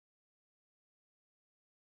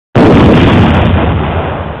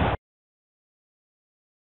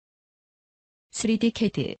3D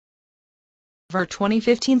CAD For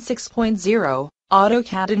 2015 6.0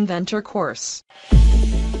 AutoCAD Inventor course.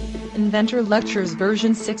 Inventor Lectures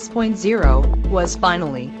version 6.0 was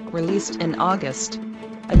finally released in August.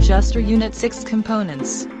 Adjuster Unit 6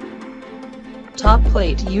 components. Top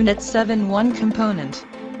plate Unit 7 1 component.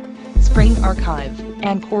 Spring archive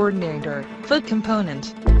and coordinator foot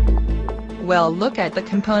component. Well, look at the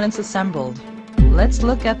components assembled. Let's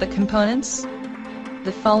look at the components.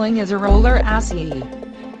 The following is a roller assy.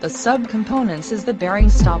 The subcomponents is the bearing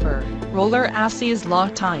stopper. Roller assy is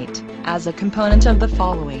Loctite as a component of the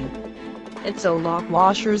following. It's a lock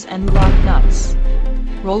washers and lock nuts.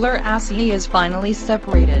 Roller assy is finally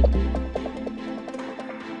separated.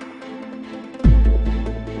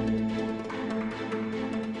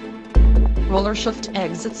 Roller shaft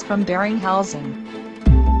exits from bearing housing.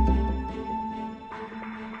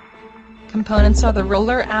 Components are the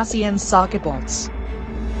roller assy and socket bolts.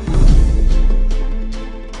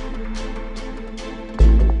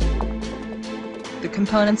 The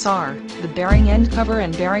components are the bearing end cover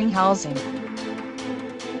and bearing housing.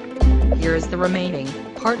 Here is the remaining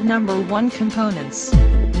part number 1 components.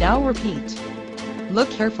 Now repeat.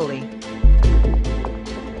 Look carefully.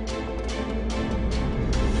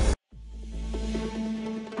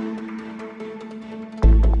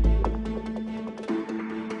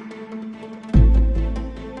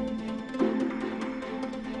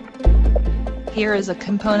 Here is a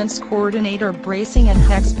components coordinator bracing and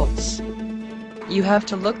hex bolts. You have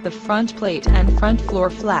to look the front plate and front floor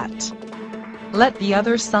flat. Let the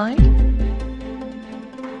other side.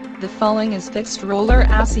 The following is fixed roller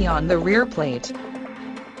assy on the rear plate.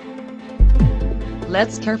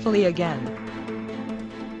 Let's carefully again.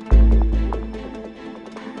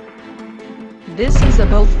 This is a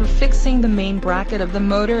bolt for fixing the main bracket of the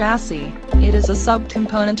motor assy. It is a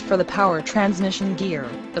subcomponent for the power transmission gear.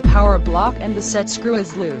 The power block and the set screw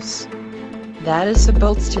is loose. That is the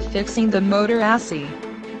bolts to fixing the motor assy.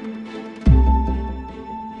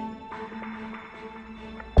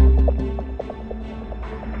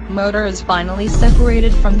 Motor is finally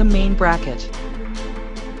separated from the main bracket.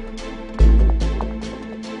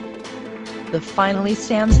 The finally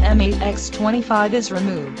Sam's M8X25 is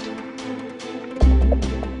removed.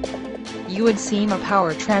 You would seam a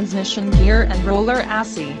power transmission gear and roller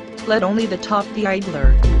assy, let only the top the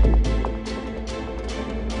idler.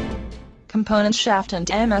 Component shaft and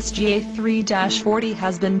MSGA3-40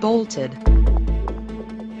 has been bolted.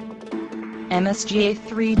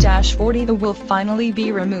 MSGA3-40 will finally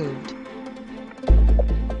be removed.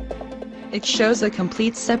 It shows a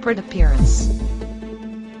complete separate appearance.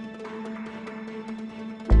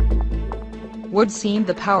 Would seam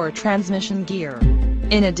the power transmission gear.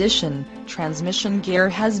 In addition, transmission gear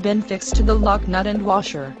has been fixed to the lock nut and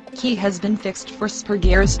washer. Key has been fixed for spur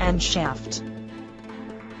gears and shaft.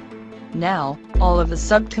 Now, all of the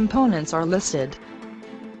subcomponents are listed.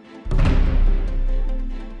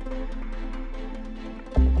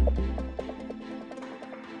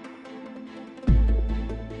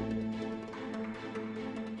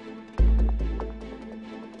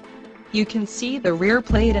 You can see the rear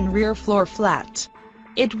plate and rear floor flat.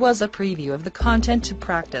 It was a preview of the content to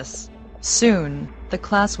practice. Soon, the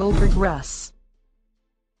class will progress.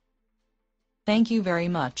 Thank you very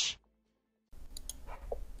much.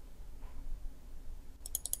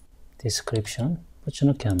 description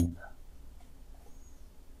붙여넣기 합니다.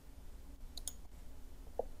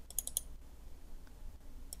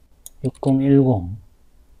 (6010)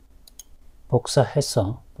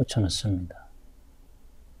 복사해서 붙여넣습니다.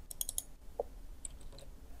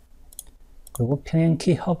 그리고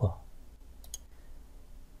평행키 허브.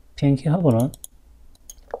 평행키 허브는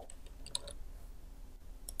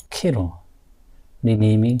키로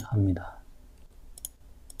리네이밍 합니다.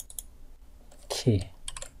 키.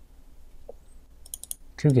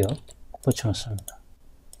 규격 붙여넣습니다.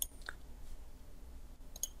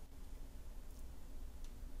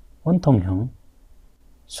 원통형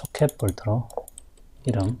소켓 볼트로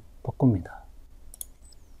이름 바꿉니다.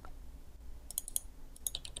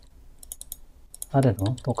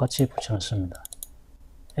 아래도 똑같이 붙여넣습니다.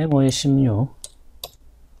 M516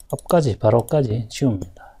 앞까지 바로까지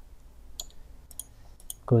지웁니다.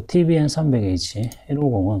 그 TBN300H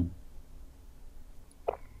 150은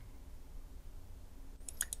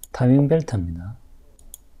타이밍 벨트입니다.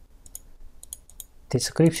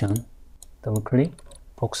 디스크립션 더블 클릭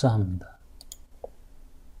복사합니다.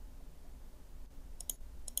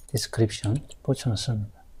 디스크립션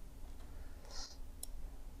붙여넣습니다.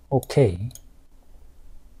 OK.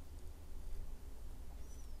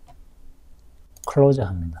 클로즈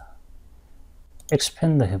합니다.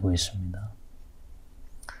 expand 해보겠습니다.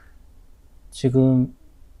 지금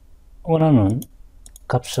원하는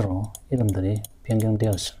값으로 이름들이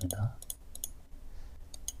변경되었습니다.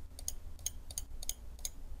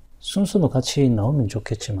 순서도 같이 나오면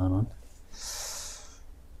좋겠지만은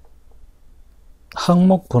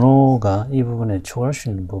항목 번호가 이 부분에 추가할 수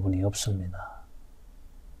있는 부분이 없습니다.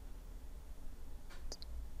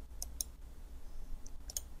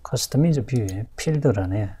 커스터미즈 뷰의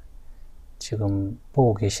필드란에 지금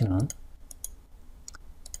보고 계시는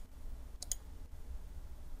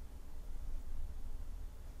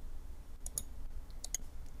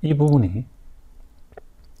이 부분이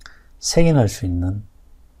색인할 수 있는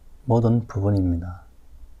모든 부분입니다.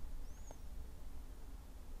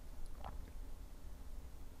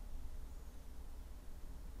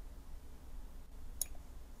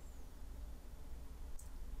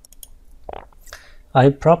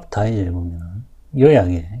 iPropTize에 보면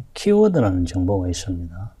요약에 키워드라는 정보가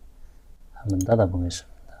있습니다. 한번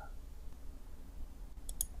닫아보겠습니다.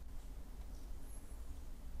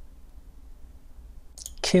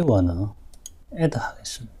 키워드 add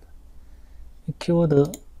하겠습니다. 이 키워드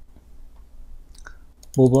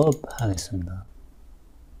move up 하겠습니다.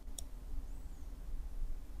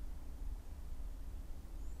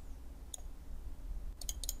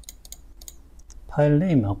 파일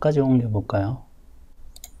네임 몇가지 옮겨볼까요?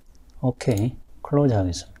 오케이, 클로즈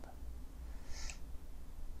하겠습니다.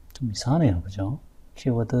 좀 이상하네요, 그죠?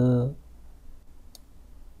 키워드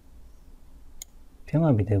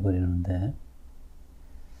병합이 되어버리는데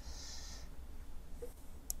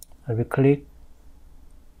RB 클릭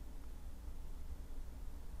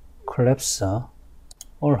collapse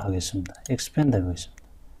all 하겠습니다. expand 해보겠습니다.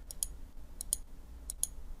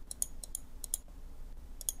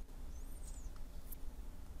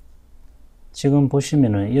 지금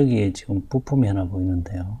보시면은 여기에 지금 부품이 하나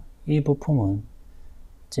보이는데요. 이 부품은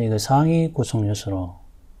저희가 상위 구성 요소로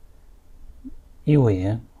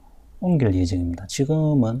이후에 옮길 예정입니다.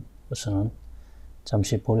 지금은 우선은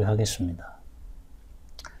잠시 보류하겠습니다.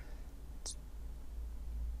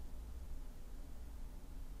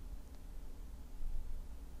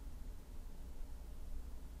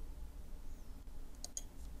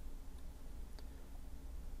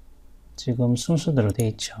 지금 순서대로 되어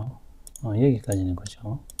있죠. 여기까지는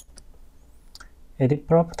거죠. Edit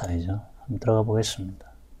Properties 한번 들어가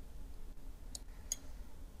보겠습니다.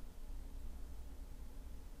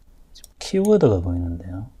 지금 키워드가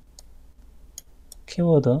보이는데요.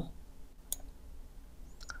 키워드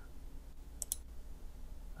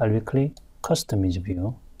RB 클릭 Customize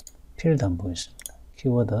View 필드 한번 보겠습니다.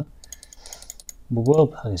 키워드 Move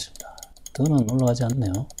Up 하겠습니다. 더는 올라가지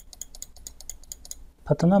않네요.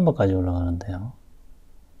 파트 넘버까지 올라가는데요.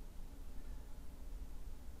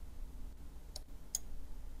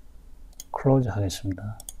 클로즈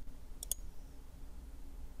하겠습니다.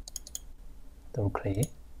 더블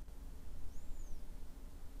클릭.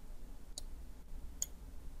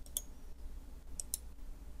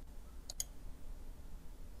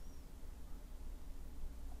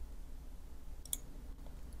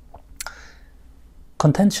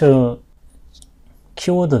 컨텐츠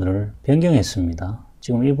키워드를 변경했습니다.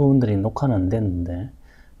 지금 이 부분들이 녹화는 안 됐는데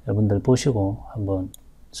여러분들 보시고 한번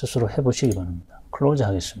스스로 해보시기 바랍니다. 클로즈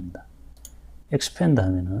하겠습니다. expand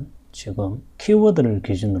하면은 지금 키워드를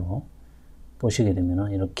기준으로 보시게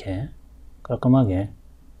되면은 이렇게 깔끔하게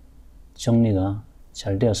정리가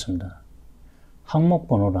잘 되었습니다. 항목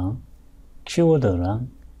번호랑 키워드랑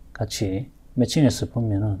같이 매칭해서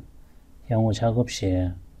보면은 향후 작업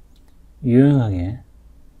시에 유용하게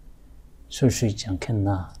쓸 수 있지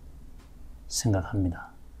않겠나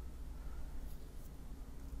생각합니다.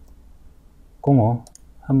 05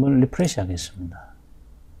 한번 리프레시 하겠습니다.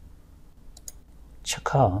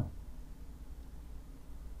 체크아웃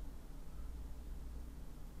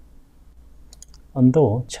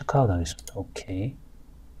언도 체크아웃 하겠습니다. 오케이.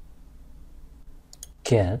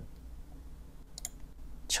 Get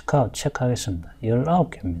체크아웃 체크하겠습니다.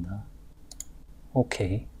 19개입니다.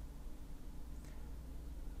 오케이.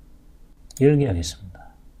 열기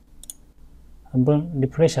하겠습니다. 한번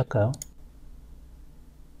리프레시 할까요?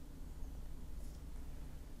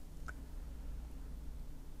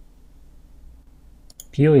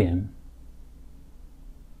 BOM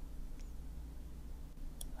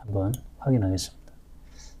한번 확인하겠습니다.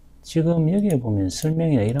 지금 여기에 보면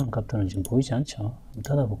설명이나 이런 값들은 지금 보이지 않죠? 한번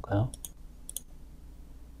닫아볼까요?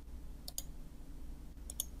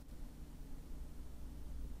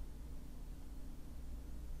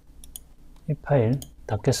 이 파일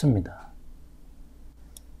닫겠습니다.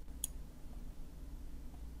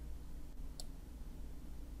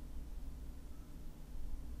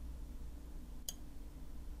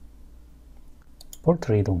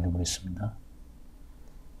 볼트를 이동해 보겠습니다.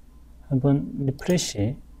 한번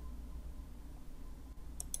리프레시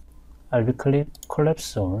RB 클릭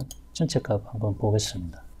콜랩스 올 전체 값 한번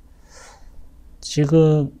보겠습니다.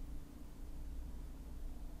 지금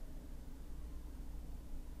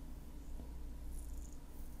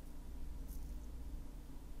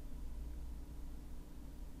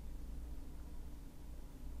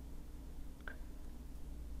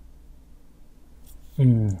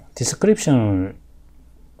디스크립션을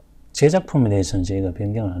제작품에 대해서는 저희가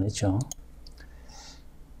변경을 안 했죠.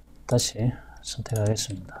 다시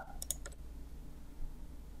선택하겠습니다.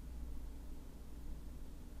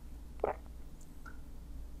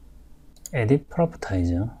 Edit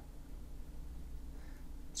Properties.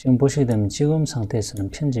 지금 보시게 되면 지금 상태에서는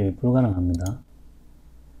편집이 불가능합니다.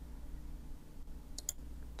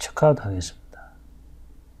 체크아웃 하겠습니다.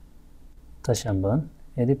 다시 한번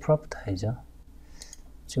Edit Properties.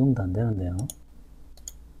 지금도 안 되는데요.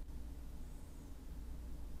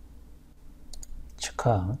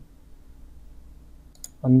 체크아웃.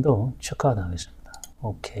 언도 체크아웃 하겠습니다.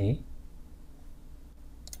 오케이.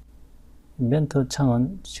 인벤터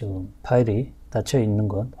창은 지금 파일이 닫혀 있는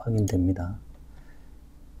것 확인됩니다.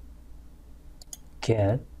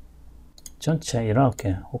 Get 전체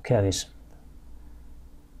 19개 오케이 하겠습니다.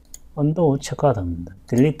 언도 체크아웃 합니다.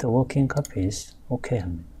 Delete working copies 오케이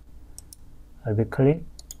합니다. RB 클릭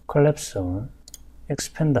콜랩스 올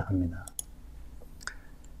expand 합니다.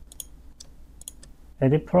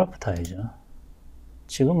 Edit Properties.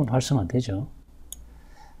 지금은 활성화되죠.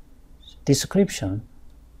 Description.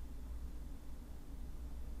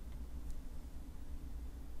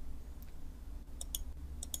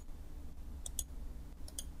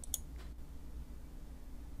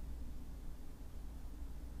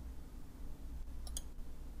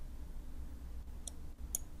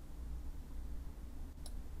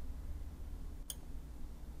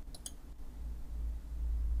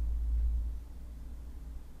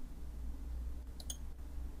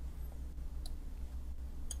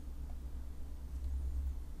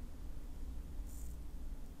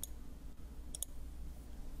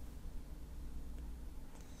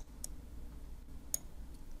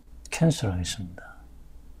 캔슬 하겠습니다.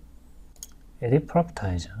 Edit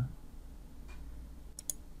Properties.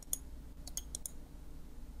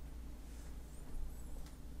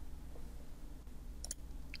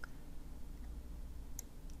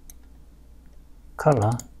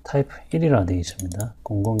 Color Type 1이라 되어 있습니다.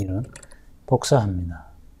 001은 복사합니다.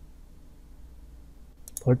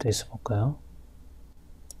 볼트에서 볼까요?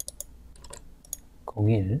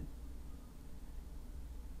 01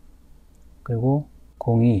 그리고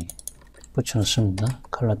 02 붙여놓습니다.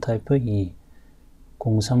 컬러 타입 2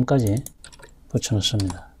 03까지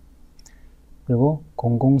붙여놓습니다. 그리고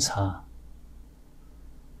 004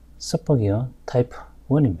 서버기어 타입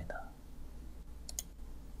 1입니다.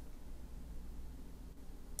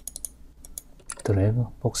 드래그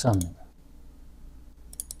복사합니다.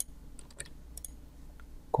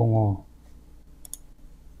 05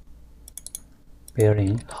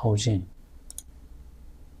 베어링 하우징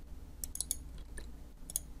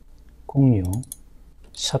 06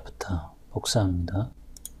 샤프트 복사합니다.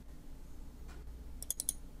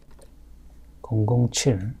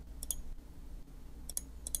 007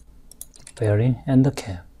 bearing and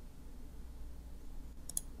cap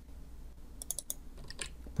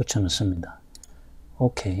붙여넣습니다.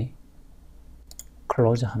 OK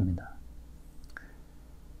클로즈 합니다.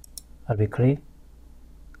 RB 클릭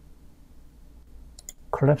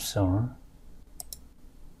collapse all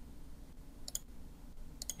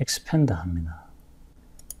expand 합니다.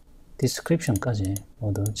 description까지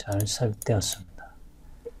모두 잘 삽입되었습니다.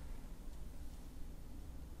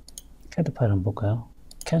 CAD 파일 한번 볼까요?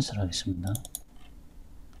 캔슬 하겠습니다.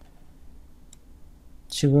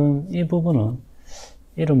 지금 이 부분은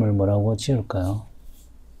이름을 뭐라고 지을까요?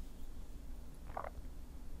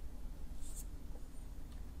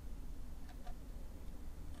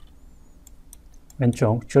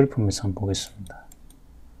 왼쪽 주얼품에서 한번 보겠습니다.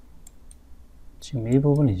 지금 이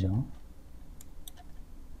부분이죠.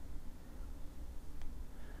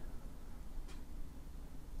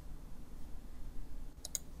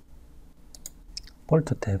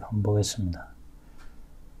 볼트 탭 한번 보겠습니다.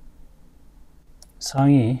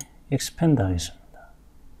 상위 expand 하겠습니다.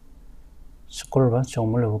 스크롤바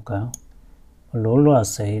조금 올려볼까요? 롤로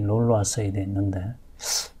아세이 되어 있는데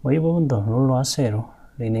이 부분도 롤로 아세이로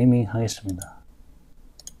리네이밍 하겠습니다.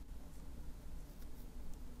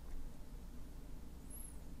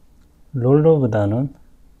 롤러보다는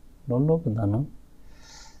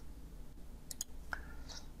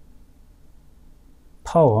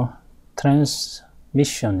파워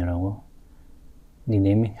트랜스미션이라고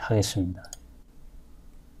리네이밍 하겠습니다.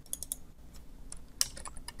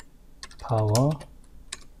 power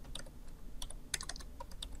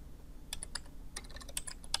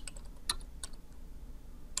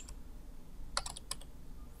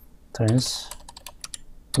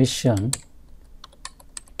transmission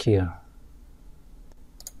gear.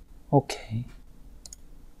 오케이.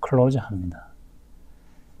 클로즈 합니다.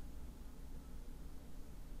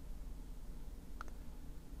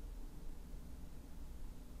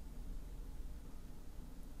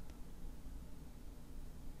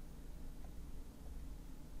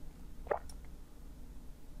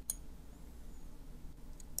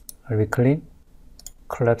 클릭,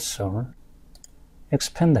 collapse,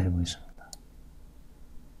 expand 해보겠습니다.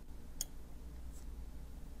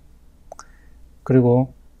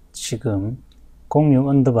 그리고 지금 06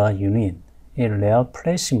 언더바 유닛, 이 레이아웃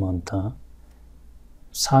플레이스먼트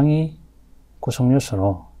상위 구성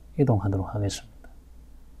요소로 이동하도록 하겠습니다.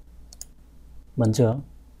 먼저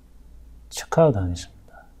체크아웃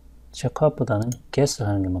하겠습니다. 체크아웃보다는 get을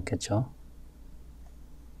하는 게 맞겠죠.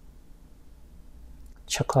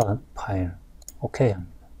 체크아웃 파일 오케이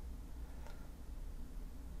합니다.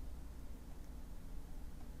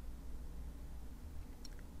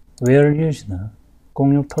 Where used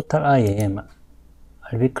 06 total IAM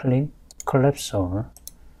RB click collapse all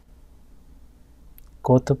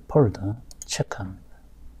go to folder 체크합니다.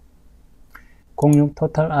 06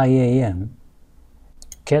 total IAM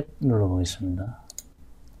get 눌러보겠습니다.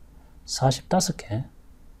 45개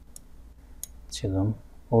지금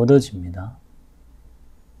얻어집니다.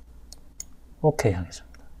 오케이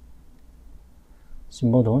하겠습니다.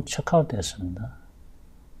 지금 모두 체크아웃 되었습니다.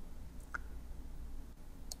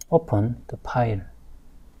 Open the file.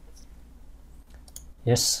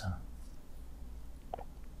 Yes.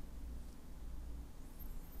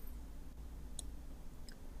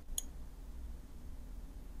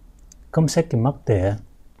 검색기 막대에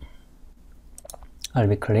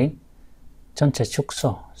RB 클릭 전체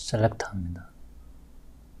축소 셀렉트 합니다.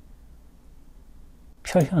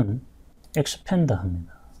 표현 expand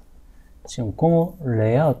합니다. 지금 공호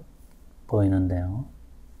레이아웃 보이는데요.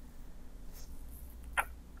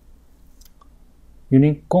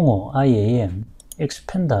 유닛 05 IAM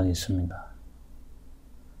expand 하겠습니다.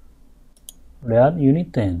 레이아웃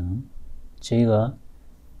유닛 때에는 저희가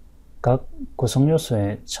각 구성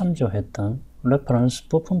요소에 참조했던 레퍼런스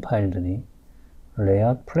부품 파일들이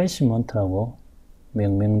레이아웃 플레이스먼트라고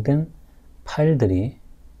명명된 파일들이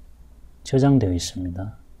저장되어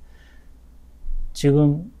있습니다.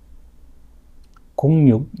 지금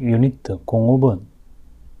 06 유니트 05번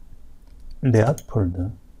레이아웃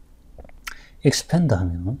폴더 expand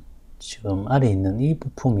하면 지금 아래에 있는 이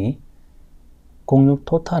부품이 06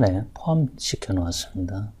 토탈에 포함시켜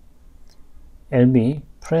놓았습니다. LB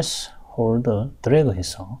press hold 드래그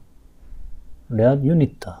해서 레이아웃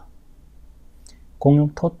유니트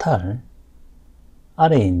 06 토탈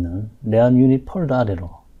아래에 있는 레이아웃 유닛 폴더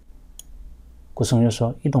아래로 구성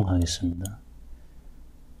요소 이동하겠습니다.